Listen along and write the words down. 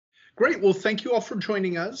Great. Well, thank you all for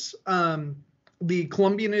joining us. The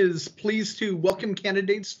Columbian is pleased to welcome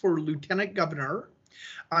candidates for Lieutenant Governor.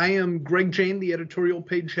 I am Greg Jane, the editorial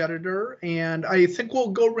page editor, and I think we'll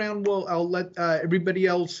go around. I'll let everybody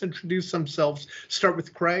else introduce themselves. Start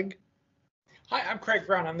with Craig. Hi, I'm Craig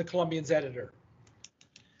Brown. I'm the Columbian's editor.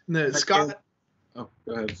 Scott. Oh,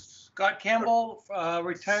 go ahead. Scott Campbell,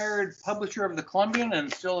 retired publisher of the Columbian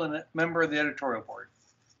and still a member of the editorial board.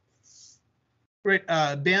 Great.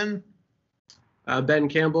 Ben. Ben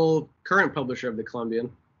Campbell, current publisher of the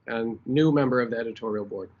Columbian and new member of the editorial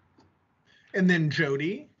board. And then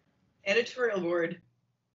Jody. Editorial board.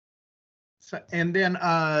 And then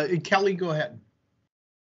Kelly, go ahead.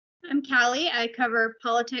 I'm Callie. I cover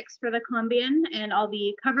politics for the Columbian, and I'll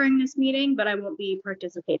be covering this meeting, but I won't be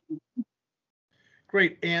participating.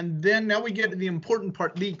 Great. And then now we get to the important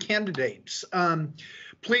part, the candidates.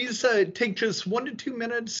 Please take just 1 to 2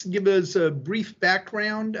 minutes, give us a brief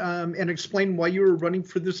background and explain why you were running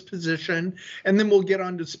for this position. And then we'll get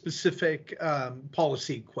on to specific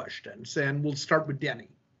policy questions. And we'll start with Denny.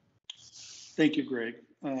 Thank you, Greg.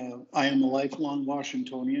 I am a lifelong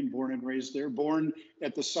Washingtonian, born and raised there, born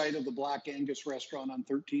at the site of the Black Angus restaurant on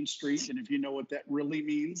 13th Street. And if you know what that really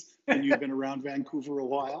means, and you've been around Vancouver a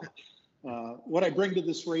while, what I bring to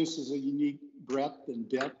this race is a unique breadth and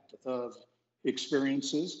depth of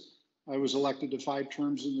experiences. I was elected to 5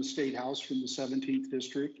 terms in the State House from the 17th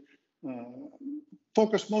District,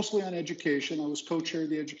 focused mostly on education. I was co-chair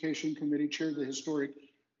of the Education Committee, chaired the Historic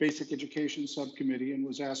Basic Education Subcommittee, and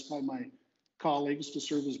was asked by my colleagues to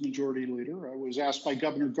serve as majority leader. I was asked by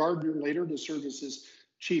Governor Gardner later to serve as his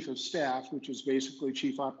chief of staff, which is basically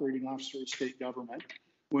chief operating officer of state government.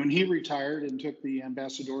 When he retired and took the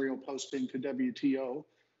ambassadorial posting to WTO,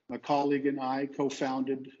 a colleague and I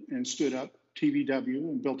co-founded and stood up TVW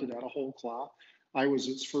and built it out of whole cloth. I was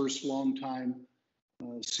its first longtime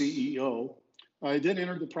CEO. I then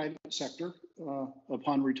entered the private sector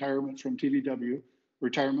upon retirement from TVW,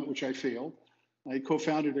 retirement which I failed. I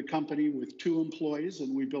co-founded a company with 2 employees,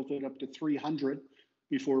 and we built it up to 300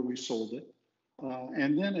 before we sold it.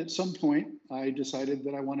 And then at some point, I decided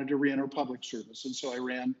that I wanted to re-enter public service. And so I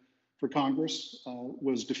ran for Congress,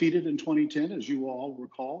 was defeated in 2010, as you all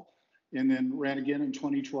recall, and then ran again in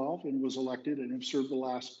 2012 and was elected and have served the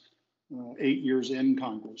last 8 years in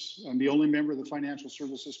Congress. I'm the only member of the Financial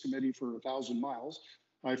Services Committee for 1,000 miles.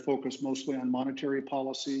 I focus mostly on monetary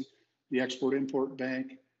policy, the Export-Import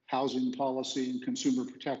Bank, housing policy, and consumer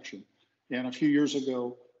protection. And a few years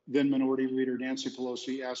ago, then Minority Leader Nancy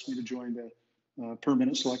Pelosi asked me to join the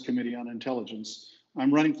Permanent Select Committee on Intelligence.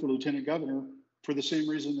 I'm running for Lieutenant Governor for the same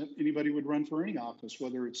reason that anybody would run for any office,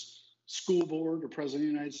 whether it's school board or President of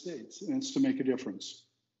the United States, and it's to make a difference.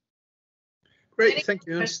 Great, thank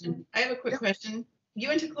you. I have a quick question. You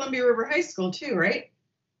went to Columbia River High School too, right?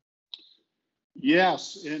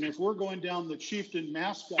 Yes, and if we're going down the chieftain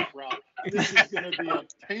mascot route, this is going to be a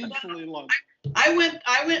painfully long. I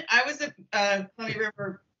was at Columbia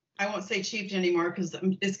River. I won't say chieftain anymore because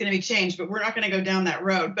it's going to be changed, but we're not going to go down that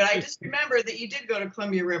road. But I just remember that you did go to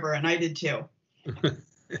Columbia River, and I did too. That's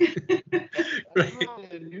really an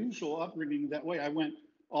unusual upbringing that way. I went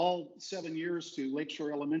all 7 years to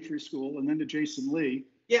Lakeshore Elementary School and then to Jason Lee,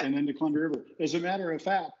 and then to Columbia River. As a matter of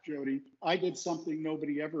fact, Jody, I did something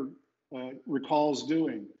nobody ever recalls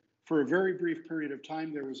doing. For a very brief period of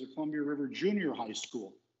time, there was a Columbia River Junior High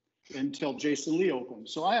School until Jason Lee opened.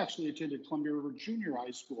 So I actually attended Columbia River Junior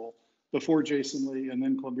High School before Jason Lee and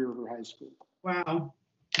then Columbia River High School. Wow.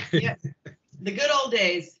 Yeah, the good old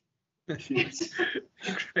days.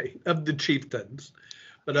 Great, of the chieftains.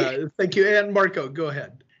 But thank you. And Marko, go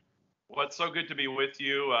ahead. Well, it's so good to be with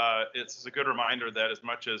you. It's a good reminder that as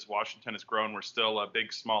much as Washington has grown, we're still a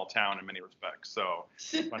big, small town in many respects. So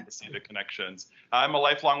fun to see the connections. I'm a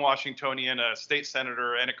lifelong Washingtonian, a state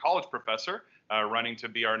senator, and a college professor running to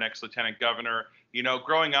be our next lieutenant governor. You know,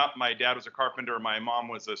 growing up, my dad was a carpenter. My mom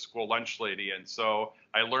was a school lunch lady. And so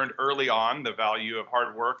I learned early on the value of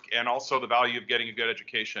hard work and also the value of getting a good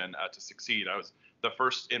education to succeed. I was the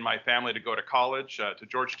first in my family to go to college, to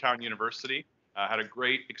Georgetown University. Had a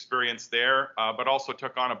great experience there, but also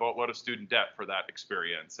took on a boatload of student debt for that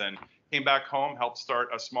experience. And came back home, helped start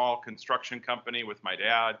a small construction company with my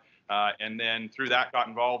dad, and then through that got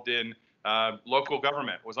involved in local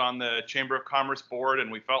government, was on the Chamber of Commerce board,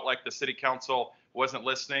 and we felt like the city council wasn't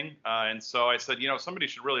listening. And so I said, you know, somebody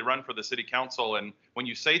should really run for the city council. And when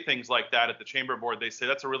you say things like that at the chamber board, they say,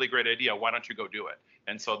 that's a really great idea. Why don't you go do it?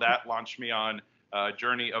 And so that launched me on a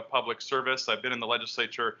journey of public service. I've been in the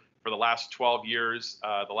legislature for the last 12 years,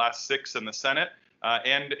 the last 6 in the Senate,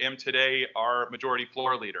 and am today our majority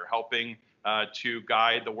floor leader, helping to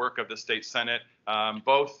guide the work of the state Senate,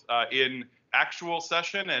 both in actual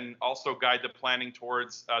session and also guide the planning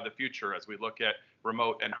towards the future as we look at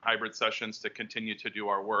remote and hybrid sessions to continue to do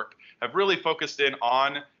our work. Have really focused in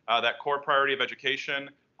on that core priority of education,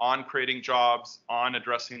 on creating jobs, on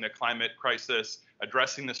addressing the climate crisis,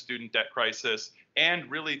 addressing the student debt crisis,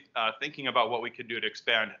 and really thinking about what we could do to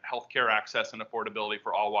expand healthcare access and affordability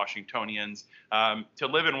for all Washingtonians. To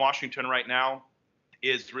live in Washington right now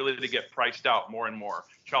is really to get priced out more and more.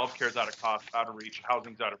 Childcare is out of cost, out of reach,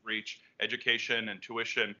 housing's out of reach, education and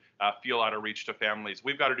tuition feel out of reach to families.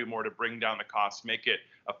 We've got to do more to bring down the costs, make it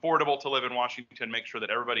affordable to live in Washington, make sure that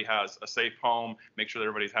everybody has a safe home, make sure that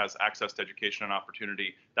everybody has access to education and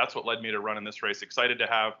opportunity. That's what led me to run in this race. Excited to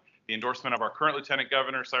have the endorsement of our current Lieutenant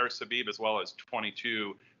Governor, Cyrus Habib, as well as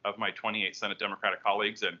 22 of my 28 Senate Democratic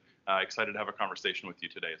colleagues, and excited to have a conversation with you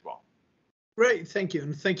today as well. Great, thank you,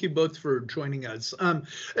 and thank you both for joining us. I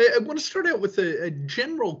want to start out with a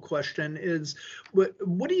general question: is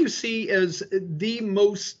what do you see as the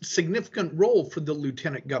most significant role for the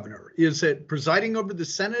lieutenant governor? Is it presiding over the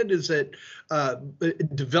Senate? Is it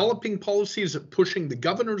developing policy? Is it pushing the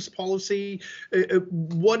governor's policy?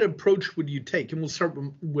 What approach would you take? And we'll start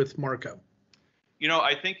with Marko. You know,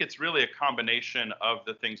 I think it's really a combination of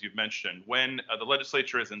the things you've mentioned. When the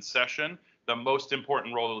legislature is in session, the most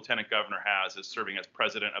important role the lieutenant governor has is serving as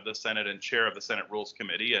president of the Senate and chair of the Senate Rules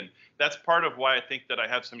Committee. And that's part of why I think that I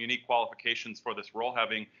have some unique qualifications for this role,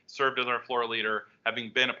 having served as our floor leader, having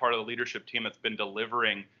been a part of the leadership team that's been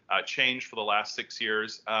delivering change for the last 6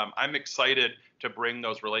 years. I'm excited to bring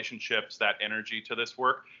those relationships, that energy to this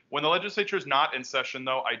work. When the legislature is not in session,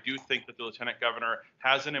 though, I do think that the lieutenant governor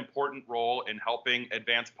has an important role in helping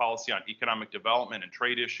advance policy on economic development and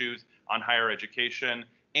trade issues, on higher education,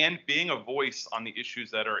 and being a voice on the issues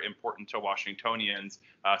that are important to Washingtonians.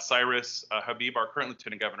 Cyrus Habib, our current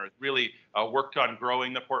lieutenant governor, has really worked on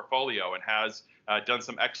growing the portfolio and has done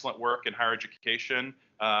some excellent work in higher education.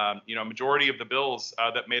 Majority of the bills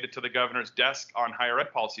that made it to the governor's desk on higher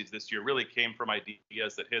ed policies this year really came from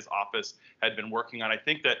ideas that his office had been working on. I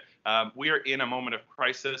think that we are in a moment of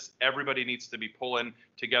crisis. Everybody needs to be pulling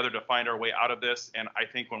together to find our way out of this. And I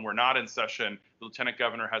think when we're not in session, the lieutenant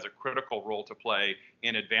governor has a critical role to play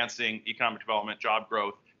in advancing economic development, job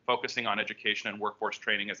growth, focusing on education and workforce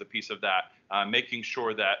training as a piece of that, making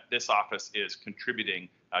sure that this office is contributing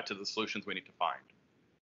to the solutions we need to find.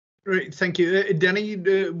 Great, thank you. Denny,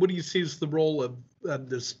 what do you see as the role of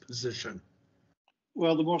this position?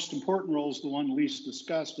 Well, the most important role is the one least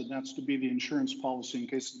discussed, and that's to be the insurance policy in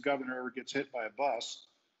case the governor ever gets hit by a bus.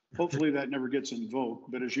 Hopefully that never gets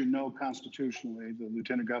invoked, but as you know, constitutionally, the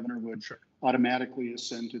lieutenant governor would automatically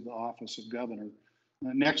ascend to the office of governor.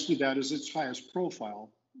 Next to that is its highest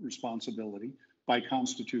profile responsibility. By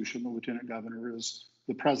constitution, the lieutenant governor is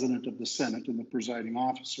the president of the Senate and the presiding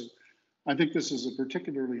officer. I think this is a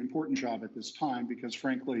particularly important job at this time because,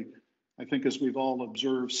 frankly, I think as we've all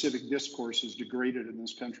observed, civic discourse is degraded in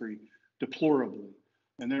this country deplorably.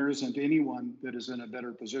 And there isn't anyone that is in a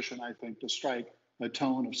better position, I think, to strike a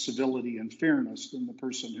tone of civility and fairness than the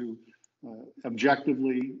person who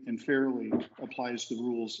objectively and fairly applies the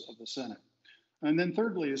rules of the Senate. And then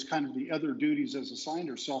thirdly is kind of the other duties as assigned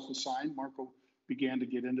or self-assigned. Marko began to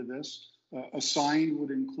get into this. Assigned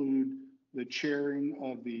would include the chairing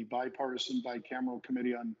of the bipartisan bicameral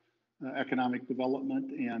committee on economic development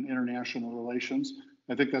and international relations.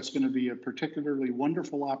 I think that's going to be a particularly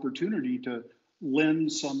wonderful opportunity to lend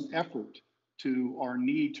some effort to our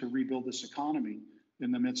need to rebuild this economy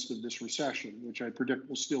in the midst of this recession, which I predict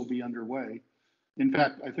will still be underway. In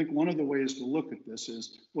fact, I think one of the ways to look at this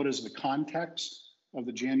is what is the context of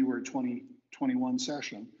the January 2021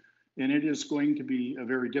 session. And it is going to be a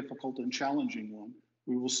very difficult and challenging one.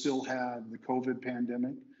 We will still have the COVID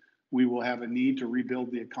pandemic. We will have a need to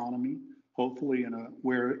rebuild the economy, hopefully in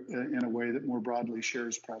a way that more broadly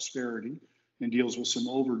shares prosperity and deals with some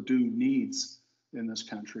overdue needs in this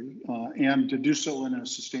country, and to do so in a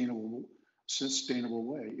sustainable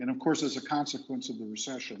way. And of course, as a consequence of the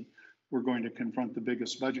recession, we're going to confront the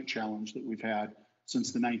biggest budget challenge that we've had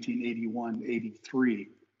since the 1981-83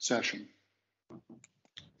 session.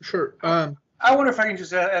 Sure. I wonder if I can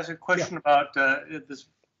just ask a question about at this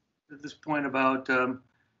point about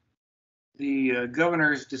the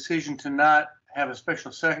governor's decision to not have a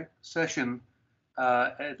special session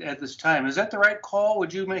at this time. Is that the right call?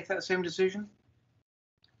 Would you make that same decision?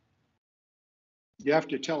 You have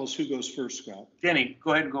to tell us who goes first, Scott. Denny,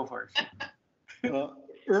 go ahead and go first.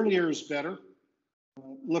 Earlier is better.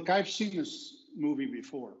 Look, I've seen this movie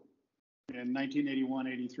before, and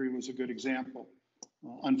 1981-83 was a good example.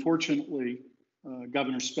 Unfortunately,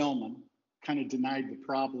 Governor Spellman kind of denied the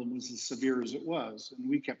problem was as severe as it was. And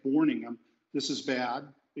we kept warning them, this is bad,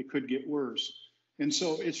 it could get worse. And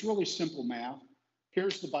so it's really simple math.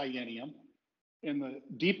 Here's the biennium. And the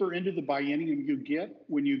deeper into the biennium you get,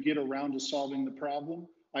 when you get around to solving the problem,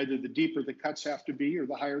 either the deeper the cuts have to be or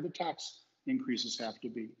the higher the tax increases have to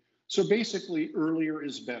be. So basically, earlier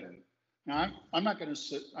is better. Now, I'm not going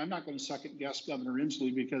to second guess Governor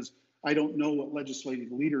Inslee because I don't know what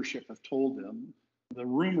legislative leadership have told them. The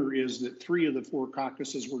rumor is that 3 of the 4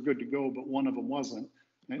 caucuses were good to go, but one of them wasn't.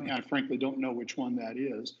 And I frankly don't know which one that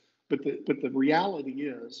is. But the reality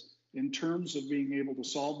is, in terms of being able to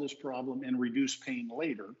solve this problem and reduce pain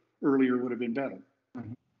later, earlier would have been better.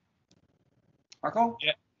 Marko?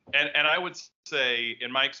 Yeah. And I would say,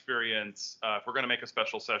 in my experience, if we're going to make a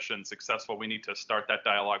special session successful, we need to start that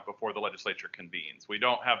dialogue before the legislature convenes. We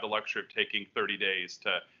don't have the luxury of taking 30 days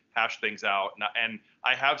to hash things out. And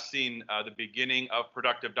I have seen the beginning of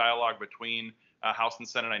productive dialogue between House and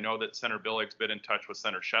Senate. I know that Senator Billig's been in touch with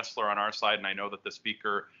Senator Schessler on our side, and I know that the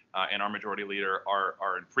Speaker and our Majority Leader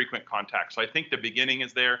are in frequent contact. So I think the beginning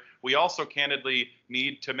is there. We also candidly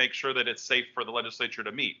need to make sure that it's safe for the legislature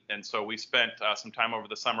to meet. And so we spent some time over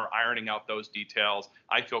the summer ironing out those details.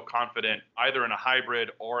 I feel confident either in a hybrid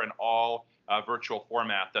or an all virtual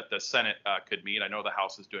format that the Senate could meet. I know the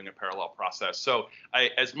House is doing a parallel process. So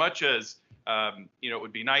as much as it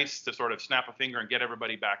would be nice to sort of snap a finger and get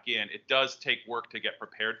everybody back in, it does take work to get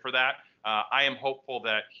prepared for that. I am hopeful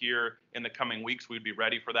that here in the coming weeks, we'd be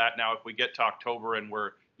ready for that. Now, if we get to October and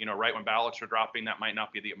we're, right when ballots are dropping, that might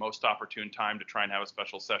not be the most opportune time to try and have a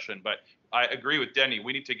special session. But I agree with Denny.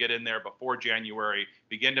 We need to get in there before January,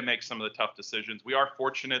 begin to make some of the tough decisions. We are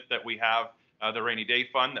fortunate that we have the rainy day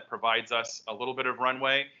fund that provides us a little bit of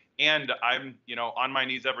runway. And I'm, on my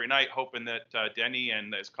knees every night hoping that Denny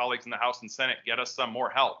and his colleagues in the House and Senate get us some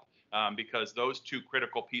more help because those 2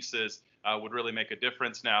 critical pieces would really make a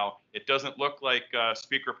difference. Now, it doesn't look like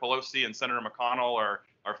Speaker Pelosi and Senator McConnell are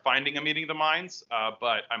finding a meeting of the minds,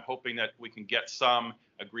 but I'm hoping that we can get some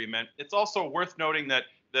agreement. It's also worth noting that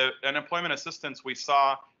the unemployment assistance we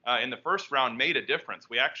saw in the first round made a difference.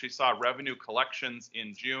 We actually saw revenue collections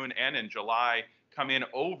in June and in July come in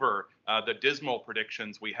over the dismal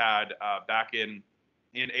predictions we had back in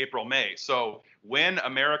April, May. So when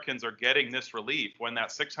Americans are getting this relief, when that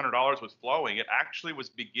 $600 was flowing, it actually was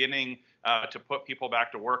beginning to put people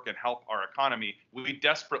back to work and help our economy. We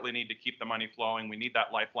desperately need to keep the money flowing. We need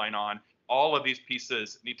that lifeline on. All of these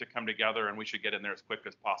pieces need to come together, and we should get in there as quick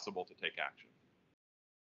as possible to take action.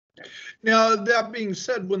 Now, that being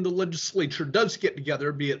said, when the legislature does get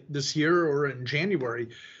together, be it this year or in January,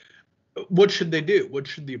 what should they do? What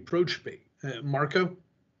should the approach be? Marko?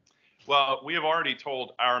 Well, we have already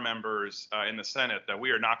told our members in the Senate that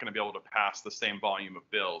we are not going to be able to pass the same volume of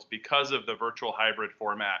bills because of the virtual hybrid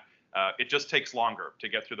format. It just takes longer to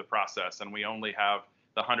get through the process, and we only have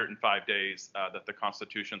the 105 days that the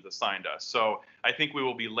Constitution's assigned us. So I think we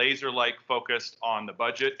will be laser-like focused on the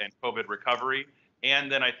budget and COVID recovery.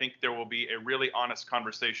 And then I think there will be a really honest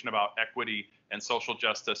conversation about equity and social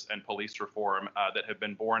justice and police reform that have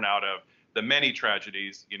been born out of the many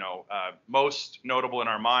tragedies. Most notable in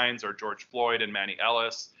our minds are George Floyd and Manny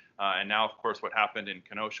Ellis, and now, of course, what happened in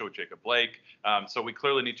Kenosha with Jacob Blake. So we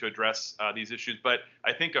clearly need to address these issues. But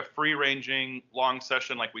I think a free-ranging long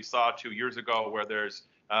session like we saw 2 years ago, where there's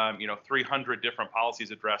 300 different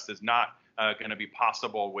policies addressed, is not going to be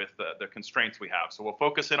possible with the constraints we have. So we'll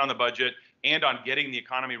focus in on the budget and on getting the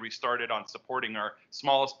economy restarted, on supporting our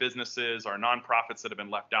smallest businesses, our nonprofits that have been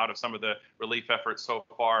left out of some of the relief efforts so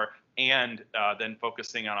far, and then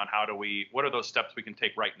focusing on what are those steps we can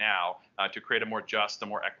take right now to create a more just, a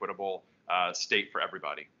more equitable state for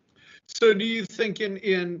everybody. So do you think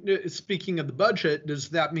in speaking of the budget, does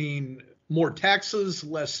that mean more taxes,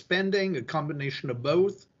 less spending, a combination of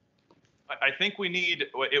both? I think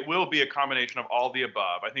it will be a combination of all the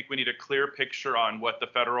above. I think we need a clear picture on what the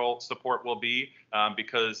federal support will be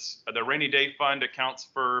because the rainy day fund accounts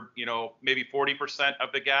for, maybe 40%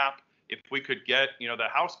 of the gap. If we could get, the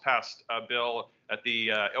House passed a bill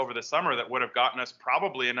over the summer that would have gotten us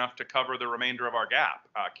probably enough to cover the remainder of our gap,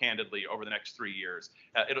 candidly, over the next 3 years.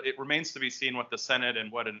 It remains to be seen what the Senate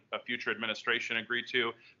and what a future administration agree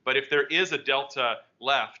to. But if there is a delta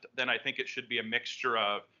left, then I think it should be a mixture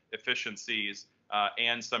of efficiencies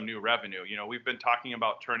and some new revenue. We've been talking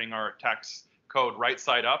about turning our tax code right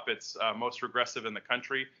side up. It's most regressive in the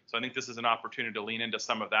country. So I think this is an opportunity to lean into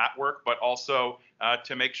some of that work, but also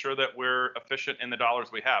to make sure that we're efficient in the dollars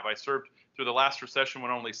we have. I served through the last recession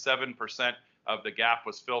when only 7% of the gap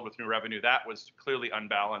was filled with new revenue. That was clearly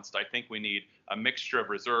unbalanced. I think we need a mixture of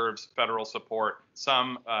reserves, federal support,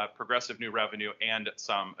 some progressive new revenue, and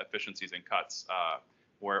some efficiencies and cuts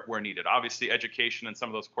where needed. Obviously, education and some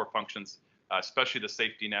of those core functions, especially the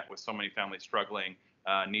safety net with so many families struggling,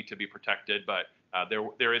 need to be protected, but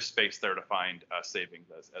there is space there to find savings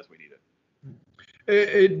as we need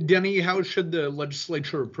it. Denny, how should the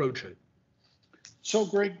legislature approach it? So,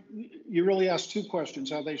 Greg, you really asked two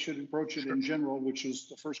questions, how they should approach it in general, which is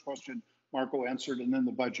the first question Marko answered, and then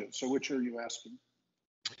the budget. So which are you asking?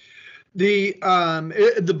 The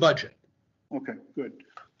budget. Okay, good.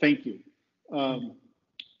 Thank you.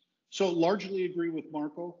 So largely agree with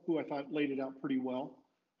Marko, who I thought laid it out pretty well.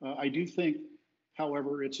 I do think,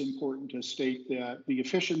 however, it's important to state that the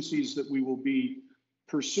efficiencies that we will be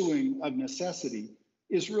pursuing of necessity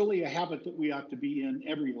is really a habit that we ought to be in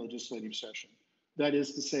every legislative session. That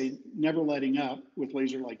is to say, never letting up with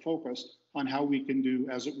laser-like focus on how we can do,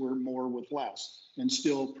 as it were, more with less and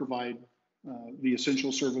still provide the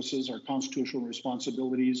essential services, our constitutional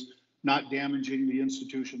responsibilities, not damaging the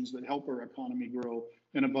institutions that help our economy grow,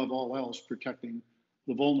 and above all else, protecting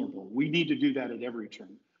the vulnerable. We need to do that at every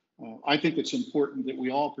turn. I think it's important that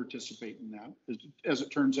we all participate in that. As it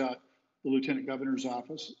turns out, the Lieutenant Governor's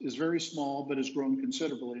office is very small, but has grown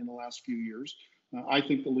considerably in the last few years. I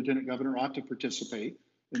think the Lieutenant Governor ought to participate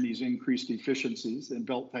in these increased efficiencies and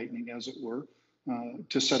belt tightening, as it were,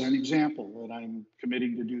 to set an example, and I'm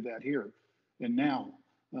committing to do that here and now.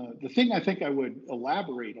 The thing I think I would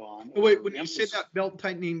elaborate on. Wait, when you say that belt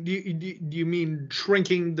tightening, do you mean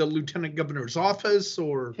shrinking the Lieutenant Governor's office,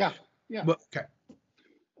 or? Yeah. Well, okay.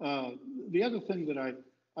 The other thing that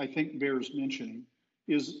I think bears mentioning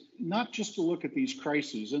is not just to look at these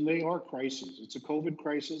crises, and they are crises. It's a COVID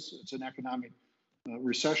crisis, it's an economic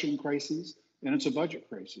recession crisis, and it's a budget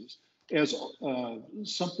crisis, as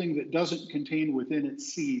something that doesn't contain within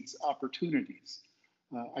its seeds opportunities.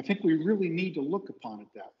 I think we really need to look upon it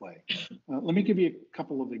that way. Let me give you a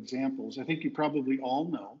couple of examples. I think you probably all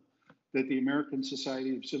know that the American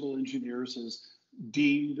Society of Civil Engineers has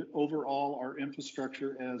deemed overall our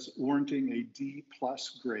infrastructure as warranting a D+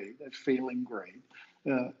 grade, a failing grade.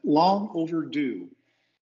 Long overdue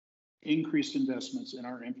increased investments in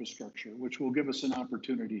our infrastructure, which will give us an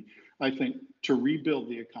opportunity, I think, to rebuild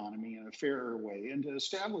the economy in a fairer way and to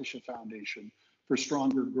establish a foundation for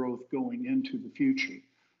stronger growth going into the future.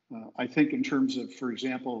 I think in terms of, for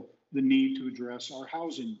example, the need to address our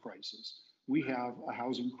housing crisis. We have a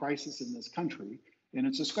housing crisis in this country, and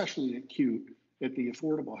it's especially acute at the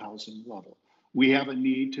affordable housing level. We have a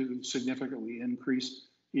need to significantly increase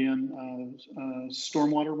in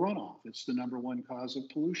stormwater runoff. It's the #1 cause of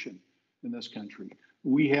pollution in this country.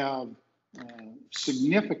 We have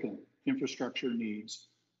significant infrastructure needs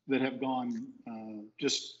that have gone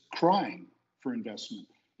just crying for investment.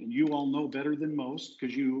 And you all know better than most,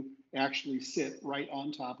 because you actually sit right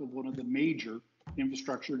on top of one of the major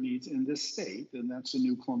infrastructure needs in this state, and that's the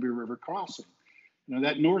new Columbia River crossing. You know,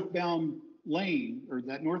 that northbound lane, or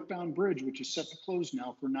that northbound bridge, which is set to close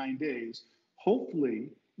now for 9 days, hopefully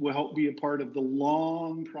will help be a part of the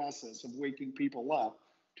long process of waking people up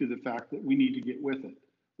to the fact that we need to get with it.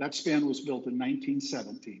 That span was built in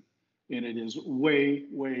 1917, and it is way,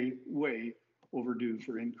 way, way overdue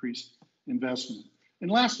for increased investment. And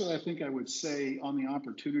lastly, I think I would say on the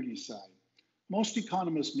opportunity side, most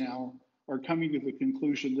economists now are coming to the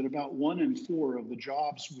conclusion that about 1 in 4 of the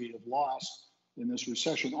jobs we have lost in this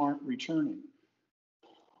recession aren't returning.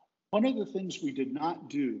 One of the things we did not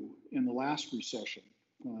do in the last recession,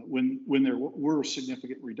 when there were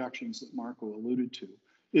significant reductions that Marko alluded to,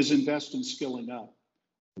 is invest in skilling up.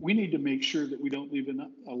 We need to make sure that we don't leave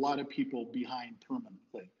a lot of people behind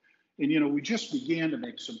permanently. And, you know, we just began to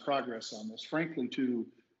make some progress on this, frankly, to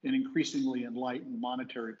an increasingly enlightened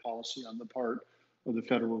monetary policy on the part of the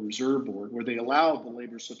Federal Reserve Board, where they allowed the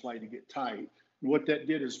labor supply to get tight. And what that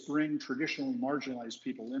did is bring traditionally marginalized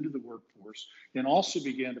people into the workforce, and also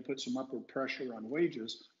began to put some upward pressure on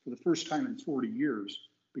wages for the first time in 40 years,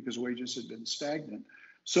 because wages had been stagnant.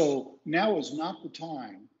 So now is not the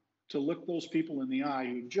time to look those people in the eye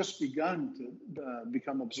who've just begun to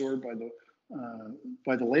become absorbed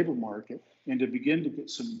by the labor market, and to begin to get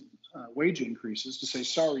some wage increases, to say,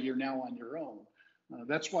 sorry, you're now on your own.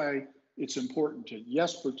 That's why it's important to,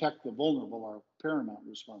 yes, protect the vulnerable, our paramount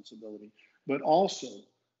responsibility, but also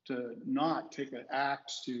to not take an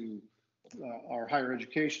axe to our higher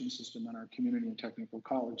education system and our community and technical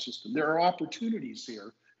college system. There are opportunities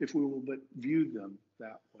here if we will but view them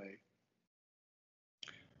that way.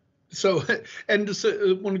 So, and just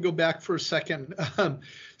want to go back for a second.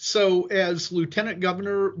 So as Lieutenant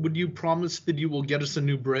Governor, would you promise that you will get us a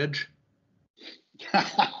new bridge?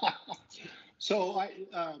 So I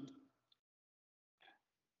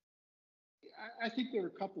think there are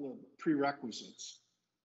a couple of prerequisites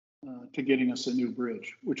to getting us a new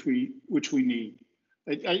bridge, which we need.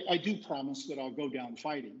 I do promise that I'll go down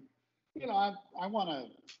fighting. You know, I want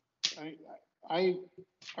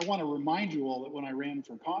to remind you all that when I ran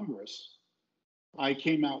for Congress, I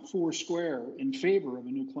came out four square in favor of a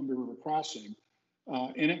new Columbia River crossing,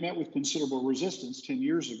 and it met with considerable resistance 10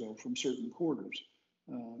 years ago from certain quarters.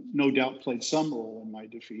 No doubt played some role in my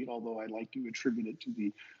defeat, although I like to attribute it to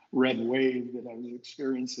the red wave that I was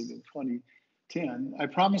experiencing in 2010. I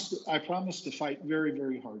promised to fight very,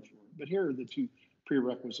 very hard for it. But here are the two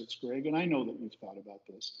prerequisites, Greg, and I know that you've thought about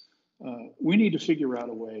this. We need to figure out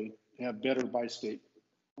a way to have better bi-state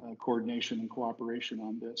coordination and cooperation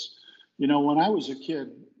on this. You know, when I was a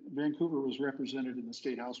kid, Vancouver was represented in the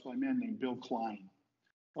State House by a man named Bill Klein,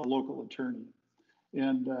 a local attorney.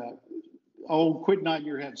 And oh, quit nodding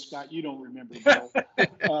your head, Scott. You don't remember Bill.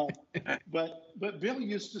 But Bill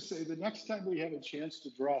used to say the next time we have a chance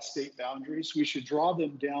to draw state boundaries, we should draw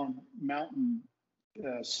them down mountain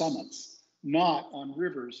summits, not on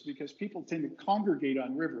rivers, because people tend to congregate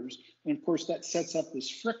on rivers. And of course, that sets up this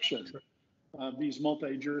friction of these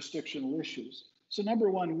multi-jurisdictional issues. So number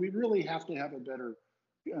one, we really have to have a better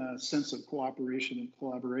sense of cooperation and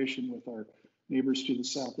collaboration with our neighbors to the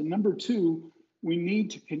south. And number two, we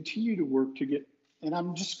need to continue to work to get, and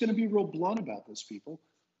I'm just going to be real blunt about this, people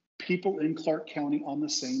in Clark County on the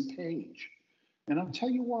same page. And I'll tell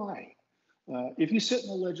you why. If you sit in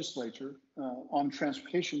the legislature on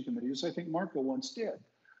transportation committees, I think Marko once did,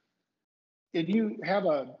 and you have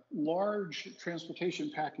a large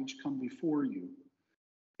transportation package come before you,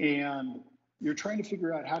 and you're trying to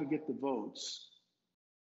figure out how to get the votes,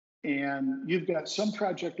 and you've got some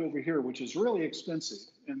project over here which is really expensive,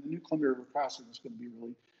 and the new Columbia River crossing is going to be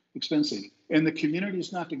really expensive, and the community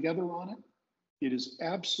is not together on it, it is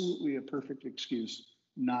absolutely a perfect excuse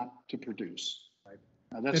not to produce. Right.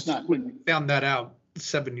 Now, that's not. We found that out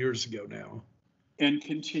 7 years ago now. And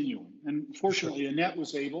continuing. And fortunately, Annette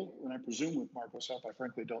was able, and I presume with Marko's help, I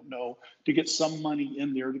frankly don't know, to get some money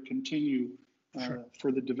in there to continue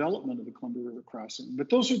for the development of the Columbia River crossing. But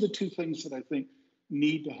those are the two things that I think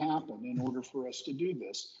need to happen in order for us to do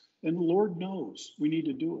this. And Lord knows we need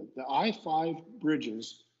to do it. The I-5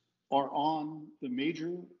 bridges are on the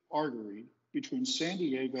major artery between San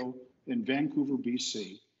Diego and Vancouver,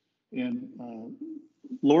 BC. And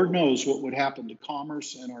Lord knows what would happen to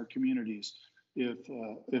commerce and our communities if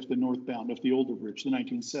the northbound, if the older bridge, the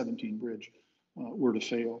 1917 bridge, were to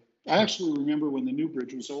fail. I actually remember when the new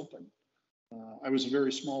bridge was open. I was a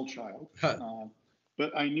very small child,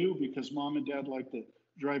 but I knew because Mom and Dad liked to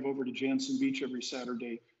drive over to Jansen Beach every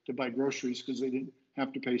Saturday to buy groceries because they didn't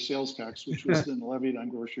have to pay sales tax, which was then levied on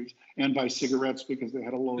groceries, and buy cigarettes because they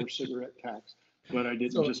had a lower cigarette tax. But I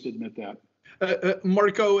didn't just admit that.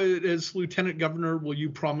 Marko, as Lieutenant Governor, will you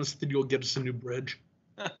promise that you'll get us a new bridge?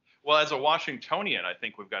 Well, as a Washingtonian, I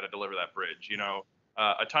think we've got to deliver that bridge. You know,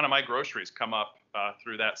 a ton of my groceries come up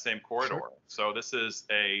through that same corridor. Sure. So this is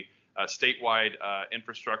a statewide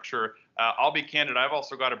infrastructure. I'll be candid. I've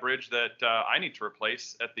also got a bridge that I need to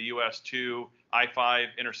replace at the U.S. 2 I-5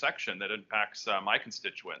 intersection that impacts my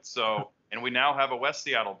constituents. So, and we now have a West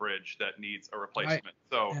Seattle bridge that needs a replacement.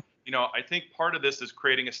 So, you know, I think part of this is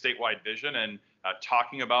creating a statewide vision and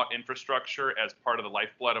talking about infrastructure as part of the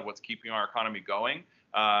lifeblood of what's keeping our economy going.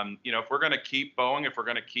 You know, if we're going to keep Boeing, if we're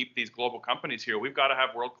going to keep these global companies here, we've got to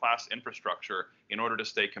have world-class infrastructure in order to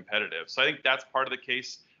stay competitive. So I think that's part of the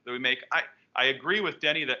case that we make. I agree with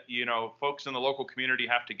Denny that, you know, folks in the local community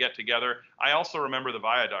have to get together. I also remember the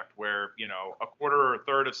viaduct where, you know, a quarter or a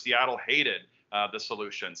third of Seattle hated the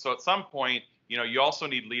solution. So at some point, you know, you also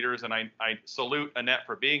need leaders, and I salute Annette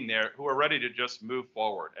for being there, who are ready to just move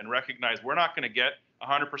forward and recognize we're not going to get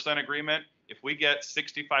 100% agreement. If we get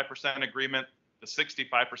 65% agreement, the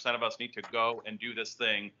 65% of us need to go and do this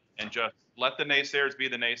thing and just let the naysayers be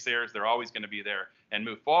the naysayers. They're always going to be there, and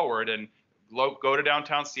move forward and go to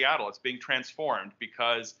downtown Seattle. It's being transformed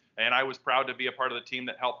because, and I was proud to be a part of the team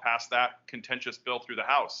that helped pass that contentious bill through the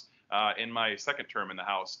House in my second term in the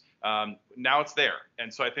House. Now it's there.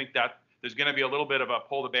 And so I think that there's going to be a little bit of a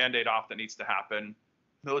pull the Band-Aid off that needs to happen.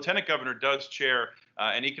 The Lieutenant Governor does chair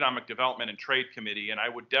an Economic Development and Trade Committee, and I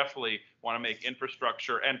would definitely want to make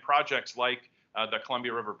infrastructure and projects like the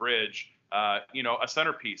Columbia River Bridge, you know, a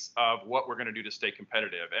centerpiece of what we're going to do to stay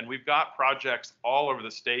competitive. And we've got projects all over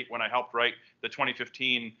the state. When I helped write the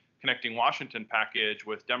 2015 Connecting Washington package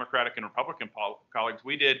with Democratic and Republican colleagues,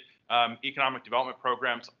 we did economic development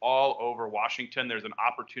programs all over Washington. There's an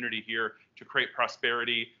opportunity here to create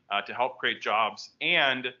prosperity, to help create jobs,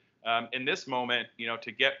 and in this moment,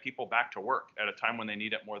 to get people back to work at a time when they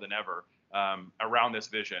need it more than ever around this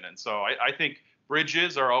vision. And so I think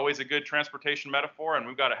bridges are always a good transportation metaphor, and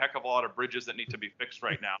we've got a heck of a lot of bridges that need to be fixed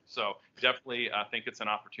right now. So definitely think it's an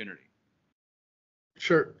opportunity.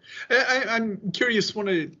 Sure. I'm curious, want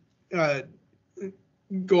to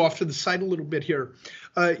go off to the side a little bit here.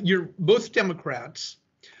 You're both Democrats.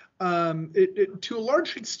 To a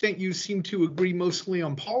large extent, you seem to agree mostly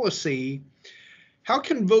on policy. How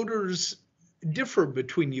can voters differ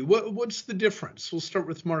between you? What's the difference? We'll start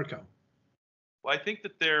with Marko. Well, I think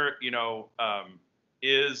that there,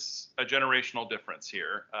 is a generational difference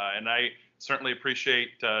here. And I certainly appreciate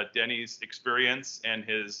Denny's experience and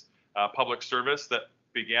his public service that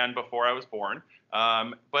began before I was born.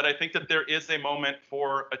 But I think that there is a moment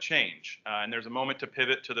for a change, and there's a moment to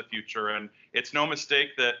pivot to the future. And it's no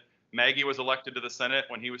mistake that Maggie was elected to the Senate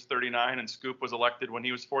when he was 39 and Scoop was elected when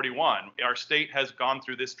he was 41. Our state has gone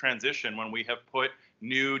through this transition when we have put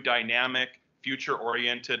new, dynamic,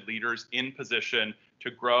 future-oriented leaders in position to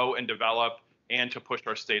grow and develop and to push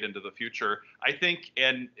our state into the future. I think,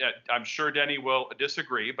 and I'm sure Denny will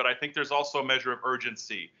disagree, but I think there's also a measure of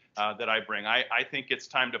urgency that I bring. I think it's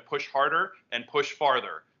time to push harder and push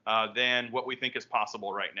farther than what we think is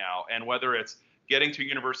possible right now. And whether it's getting to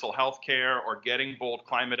universal health care or getting bold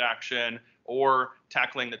climate action or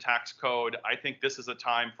tackling the tax code, I think this is a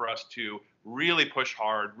time for us to really push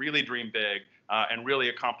hard, really dream big, and really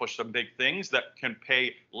accomplish some big things that can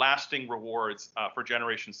pay lasting rewards for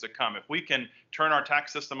generations to come. If we can turn our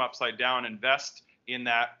tax system upside down, invest in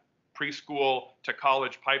that preschool to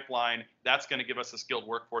college pipeline, that's going to give us a skilled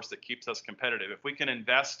workforce that keeps us competitive. If we can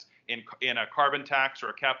invest in a carbon tax or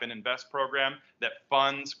a cap and invest program that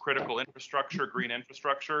funds critical infrastructure, green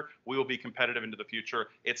infrastructure, we will be competitive into the future.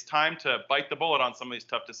 It's time to bite the bullet on some of these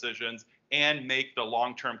tough decisions and make the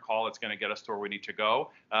long-term call that's going to get us to where we need to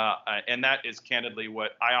go. And that is candidly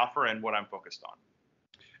what I offer and what I'm focused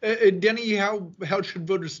on. Denny, how should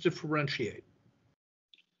voters differentiate?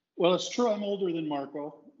 Well, it's true I'm older than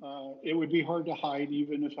Marko. It would be hard to hide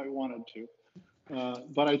even if I wanted to.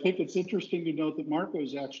 But I think it's interesting to note that Marko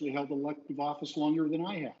has actually held elective office longer than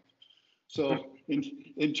I have. So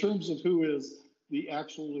in terms of who is the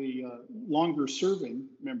actually longer serving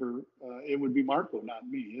member, it would be Marko, not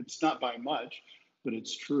me. It's not by much, but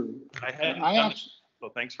it's true. So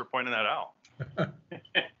thanks for pointing that out.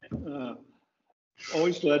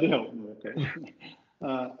 Always glad to help,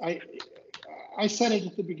 Marko. I said it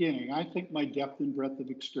at the beginning. I think my depth and breadth of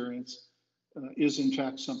experience is in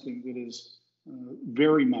fact something that is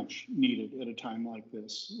very much needed at a time like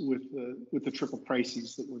this with the triple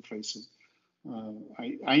crises that we're facing.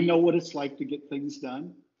 I know what it's like to get things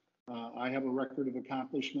done. I have a record of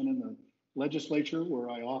accomplishment in the legislature where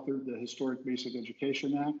I authored the Historic Basic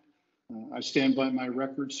Education Act. I stand by my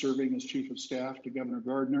record serving as Chief of Staff to Governor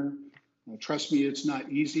Gardner. Trust me, it's not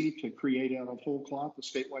easy to create out of whole cloth a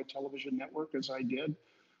statewide television network as I did.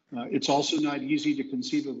 It's also not easy to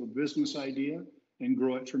conceive of a business idea and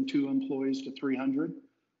grow it from 2 employees to 300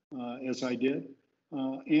 as I did.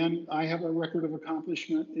 And I have a record of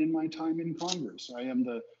accomplishment in my time in Congress. I am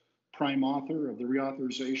the prime author of the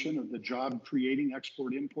reauthorization of the job creating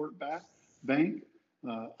Export-Import Bank.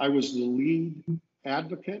 I was the lead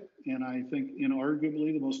advocate and I think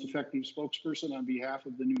inarguably the most effective spokesperson on behalf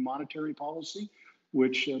of the new monetary policy,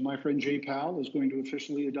 which my friend Jay Powell is going to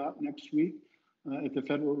officially adopt next week at the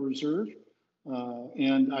Federal Reserve.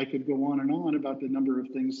 And I could go on and on about the number of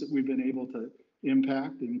things that we've been able to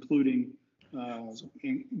impact, including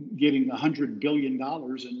getting $100 billion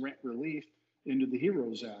in rent relief into the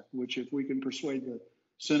HEROES Act, which if we can persuade the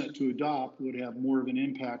Senate to adopt would have more of an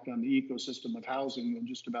impact on the ecosystem of housing than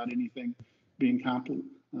just about anything being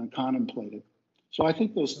contemplated. So I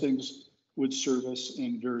think those things would serve us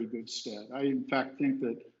in very good stead. I in fact think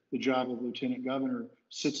that the job of Lieutenant Governor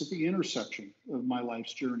sits at the intersection of my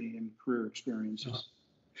life's journey and career experiences.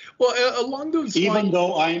 Well, along those lines, even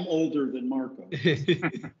though I'm older than Marko.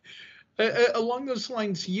 Along those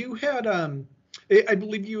lines, you had, I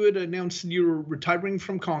believe you had announced that you were retiring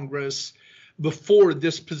from Congress before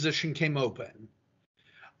this position came open.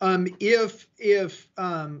 If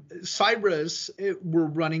Cyrus were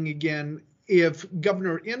running again, if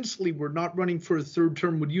Governor Inslee were not running for a third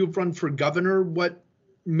term, would you have run for governor? What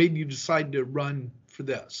made you decide to run for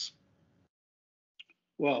this?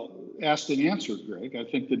 Well, asked and answered, Greg. I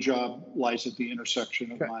think the job lies at the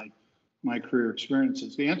intersection of my career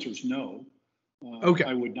experiences. The answer is no. Okay.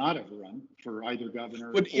 I would not have run for either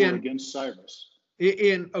governor or against Cyrus.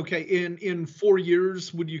 In 4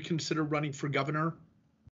 years, would you consider running for governor?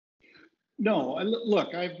 No,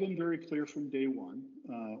 look, I've been very clear from day one.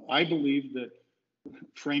 I believe that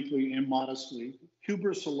frankly, immodestly,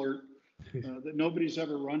 hubris alert, that nobody's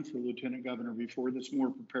ever run for lieutenant governor before that's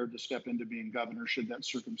more prepared to step into being governor should that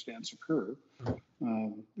circumstance occur.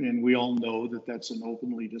 And we all know that that's an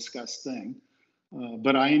openly discussed thing.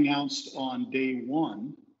 But I announced on day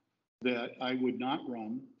one that I would not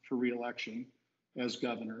run for re-election as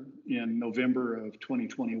governor in November of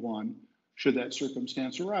 2021, should that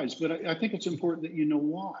circumstance arise. But I think it's important that you know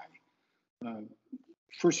why.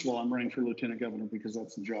 First of all, I'm running for lieutenant governor because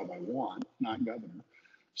that's the job I want, not governor.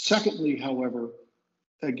 Secondly, however,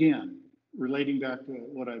 again, relating back to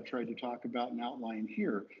what I've tried to talk about and outline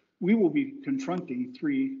here, we will be confronting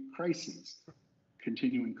three crises: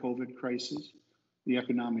 continuing COVID crisis, the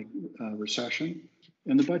economic recession,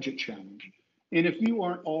 and the budget challenge. And if you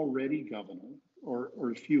aren't already governor, or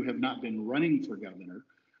if you have not been running for governor,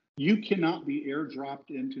 you cannot be airdropped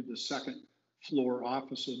into the second floor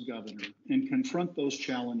office of governor and confront those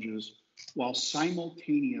challenges while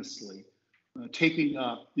simultaneously taking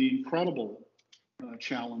up the incredible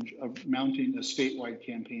challenge of mounting a statewide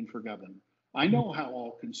campaign for governor. I know how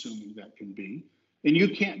all-consuming that can be, and you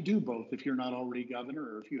can't do both if you're not already governor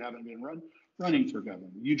or if you haven't been running for governor.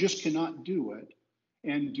 You just cannot do it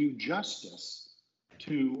and do justice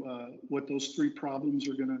to what those three problems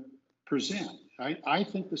are going to present. I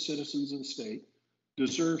think the citizens of the state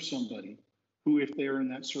deserve somebody who, if they're in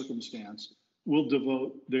that circumstance, will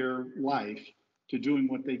devote their life to doing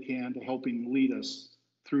what they can to helping lead us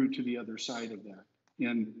through to the other side of that.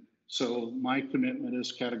 And so my commitment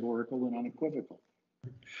is categorical and unequivocal.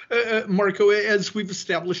 Marko, as we've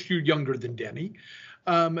established, you're younger than Denny.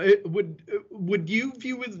 Would you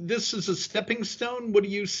view this as a stepping stone? What do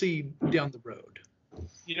you see down the road?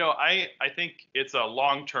 You know, I think it's a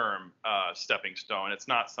long-term stepping stone. It's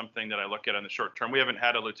not something that I look at in the short term. We haven't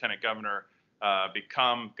had a lieutenant governor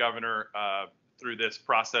become governor through this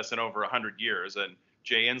process in over 100 years. And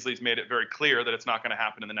Jay Inslee's made it very clear that it's not going to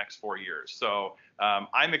happen in the next 4 years. So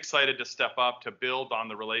I'm excited to step up, to build on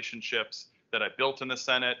the relationships that I built in the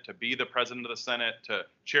Senate, to be the president of the Senate, to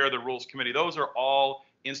chair the Rules Committee. Those are all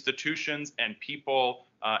institutions and people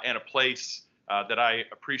and a place that I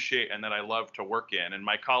appreciate and that I love to work in. And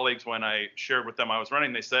my colleagues, when I shared with them I was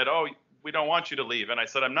running, they said, "Oh, we don't want you to leave." And I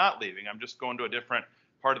said, "I'm not leaving. I'm just going to a different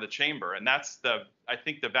part of the chamber." And that's I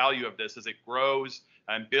think the value of this is it grows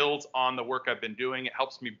and builds on the work I've been doing. It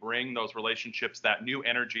helps me bring those relationships, that new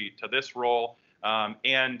energy to this role.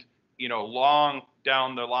 And, you know, long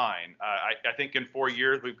down the line, I think in 4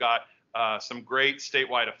 years, we've got some great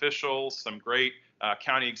statewide officials, some great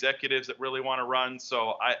county executives that really want to run.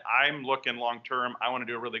 So I'm looking long term. I want to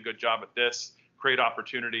do a really good job at this, create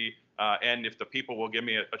opportunity. And if the people will give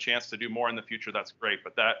me a chance to do more in the future, that's great.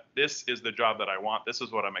 But this is the job that I want. This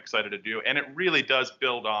is what I'm excited to do. And it really does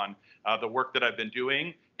build on the work that I've been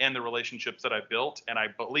doing and the relationships that I've built. And I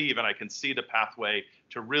believe and I can see the pathway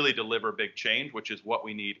to really deliver big change, which is what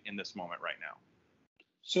we need in this moment right now.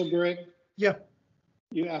 So, Greg, yeah,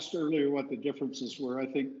 you asked earlier what the differences were. I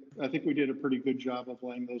think we did a pretty good job of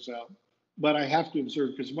laying those out. But I have to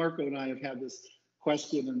observe, because Marko and I have had this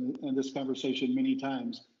question and this conversation many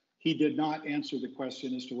times, he did not answer the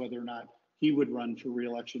question as to whether or not he would run for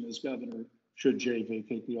re-election as governor should Jay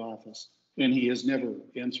vacate the office. And he has never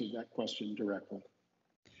answered that question directly.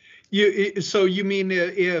 So you mean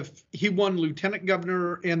if he won lieutenant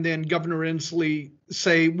governor and then Governor Inslee,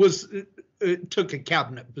 say, took a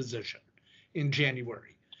cabinet position in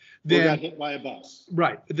January, then got hit by a bus.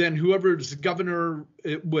 Right. Then whoever's governor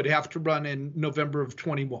would have to run in November of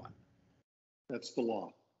 21. That's the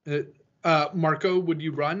law. Marko, would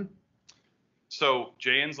you run? So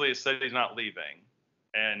Jay Inslee has said he's not leaving,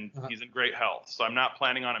 and he's in great health. So I'm not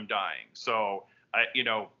planning on him dying. So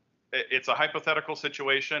it's a hypothetical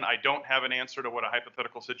situation. I don't have an answer to what a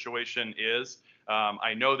hypothetical situation is.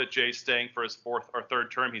 I know that Jay's staying for his fourth or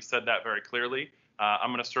third term. He said that very clearly.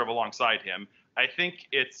 I'm going to serve alongside him. I think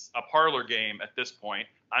it's a parlor game at this point.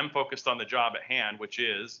 I'm focused on the job at hand, which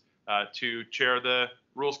is to chair the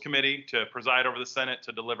Rules Committee, to preside over the Senate,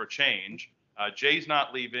 to deliver change. Jay's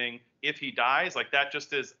not leaving. If he dies, that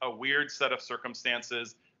just is a weird set of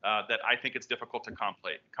circumstances that I think it's difficult to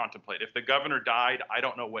contemplate. If the governor died, I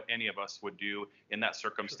don't know what any of us would do in that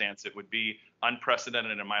circumstance. It would be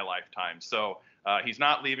unprecedented in my lifetime. So he's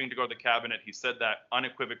not leaving to go to the cabinet. He said that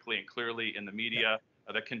unequivocally and clearly in the media.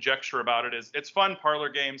 The conjecture about it is it's fun parlor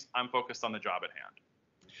games. I'm focused on the job at hand.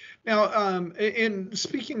 Now, and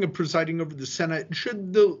speaking of presiding over the Senate,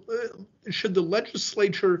 should the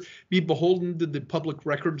legislature be beholden to the Public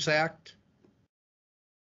Records Act?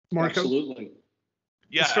 Marko? Absolutely.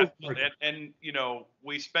 Yeah, and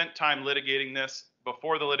we spent time litigating this.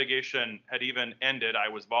 Before the litigation had even ended, I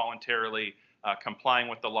was voluntarily complying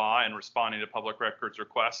with the law and responding to public records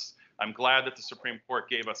requests. I'm glad that the Supreme Court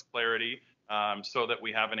gave us clarity so that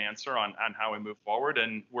we have an answer on how we move forward,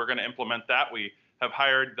 and we're going to implement that. We have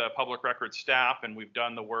hired the public records staff, and we've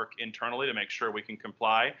done the work internally to make sure we can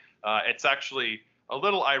comply. It's actually a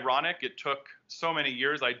little ironic. It took so many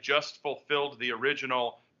years. I just fulfilled the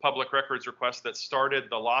original public records request that started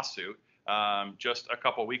the lawsuit just a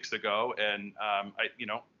couple weeks ago, and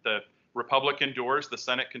the Republic endures. The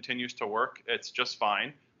Senate continues to work. It's just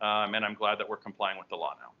fine, and I'm glad that we're complying with the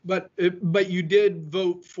law now. But you did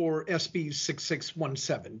vote for SB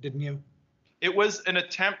 6617, didn't you? It was an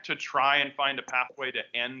attempt to try and find a pathway to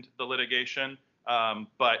end the litigation,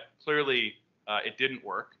 but clearly it didn't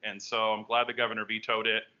work. And so I'm glad the governor vetoed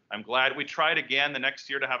it. I'm glad we tried again the next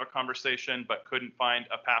year to have a conversation, but couldn't find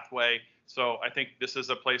a pathway. So I think this is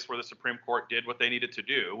a place where the Supreme Court did what they needed to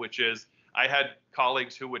do, which is I had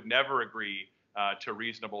colleagues who would never agree to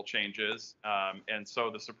reasonable changes. And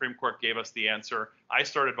so the Supreme Court gave us the answer. I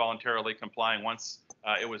started voluntarily complying once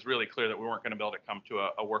it was really clear that we weren't going to be able to come to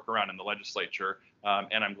a workaround in the legislature.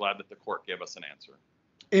 And I'm glad that the court gave us an answer.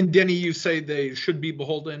 And Denny, you say they should be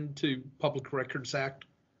beholden to Public Records Act?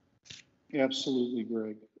 Absolutely,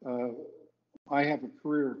 Greg. I have a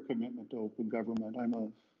career commitment to open government. I'm a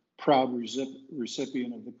proud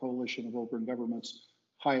recipient of the Coalition of Open Government's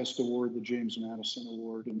highest award, the James Madison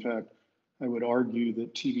Award. In fact, I would argue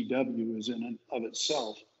that TVW is in and of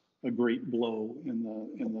itself a great blow in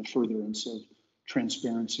the furtherance of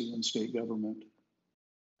transparency in state government.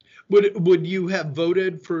 Would you have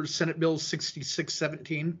voted for Senate Bill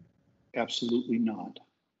 6617? Absolutely not.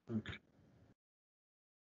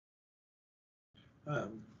 Okay.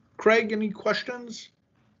 Craig, any questions?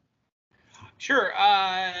 Sure.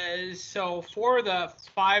 So for the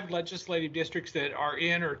 5 legislative districts that are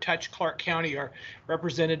in or touch Clark County are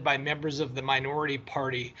represented by members of the minority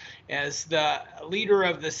party. As the leader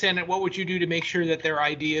of the Senate, what would you do to make sure that their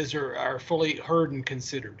ideas are fully heard and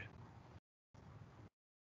considered?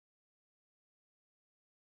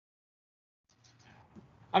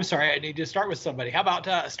 I'm sorry, I need to start with somebody. How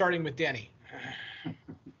about starting with Denny?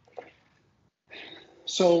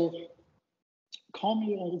 So, call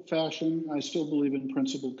me old-fashioned. I still believe in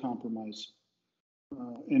principled compromise.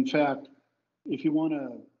 In fact, if you want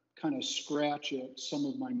to kind of scratch at some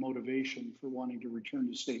of my motivation for wanting to return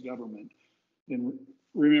to state government, and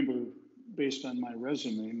remember, based on my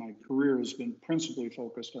resume, my career has been principally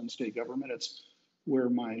focused on state government. It's where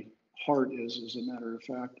my heart is, as a matter of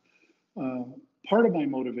fact. Part of my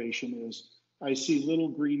motivation is I see little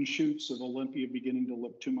green shoots of Olympia beginning to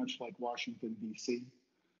look too much like Washington, D.C.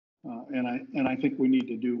 And I think we need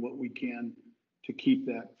to do what we can to keep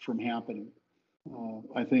that from happening.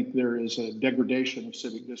 I think there is a degradation of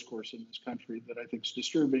civic discourse in this country that I think is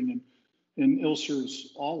disturbing and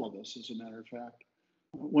ill-serves all of us, as a matter of fact.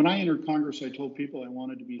 When I entered Congress, I told people I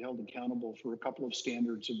wanted to be held accountable for a couple of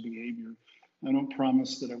standards of behavior. I don't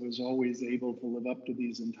promise that I was always able to live up to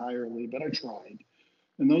these entirely, but I tried.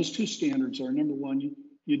 And those 2 standards are, number one,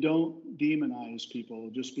 you don't demonize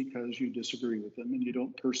people just because you disagree with them, and you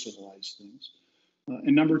don't personalize things.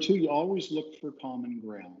 And number 2, you always look for common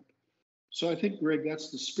ground. So I think, Greg,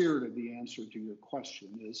 that's the spirit of the answer to your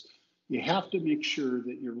question, is you have to make sure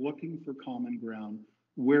that you're looking for common ground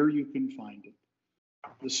where you can find it.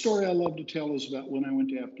 The story I love to tell is about when I went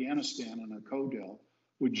to Afghanistan on a CODEL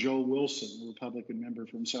with Joe Wilson, a Republican member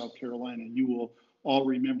from South Carolina. You will all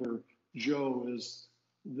remember Joe as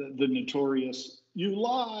the notorious "you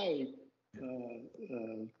lie"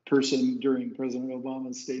 person during President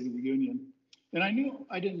Obama's State of the Union. And I knew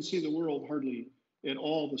I didn't see the world hardly at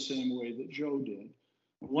all the same way that Joe did.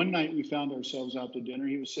 One night we found ourselves out to dinner.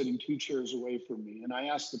 He was sitting 2 chairs away from me. And I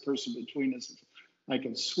asked the person between us if I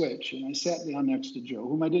could switch. And I sat down next to Joe,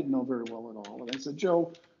 whom I didn't know very well at all. And I said,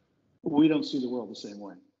 Joe, we don't see the world the same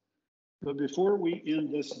way. But before we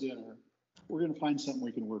end this dinner, we're going to find something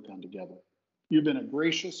we can work on together. You've been a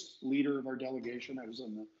gracious leader of our delegation. I was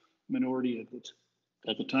in the minority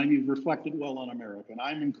at the time. You've reflected well on America, and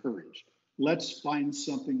I'm encouraged. Let's find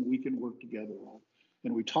something we can work together on.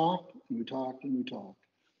 And we talked, and we talked, and we talked.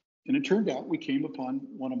 And it turned out we came upon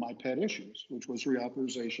one of my pet issues, which was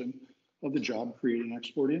reauthorization of the Job Creating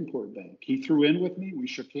Export-Import Bank. He threw in with me. We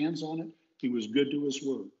shook hands on it. He was good to his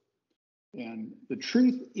word. And the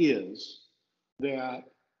truth is that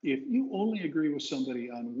if you only agree with somebody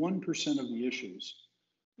on 1% of the issues,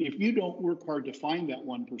 if you don't work hard to find that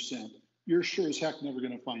 1%, you're sure as heck never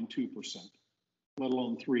going to find 2%, let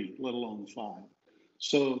alone 3, let alone 5.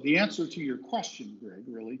 So the answer to your question, Greg,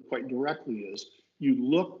 really quite directly is you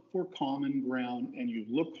look for common ground and you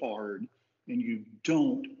look hard and you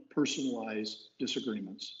don't personalize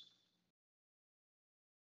disagreements.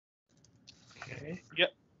 Okay. Yeah.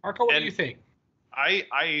 Marko, what do And you think?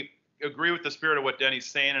 I agree with the spirit of what Denny's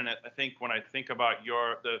saying, and I think when I think about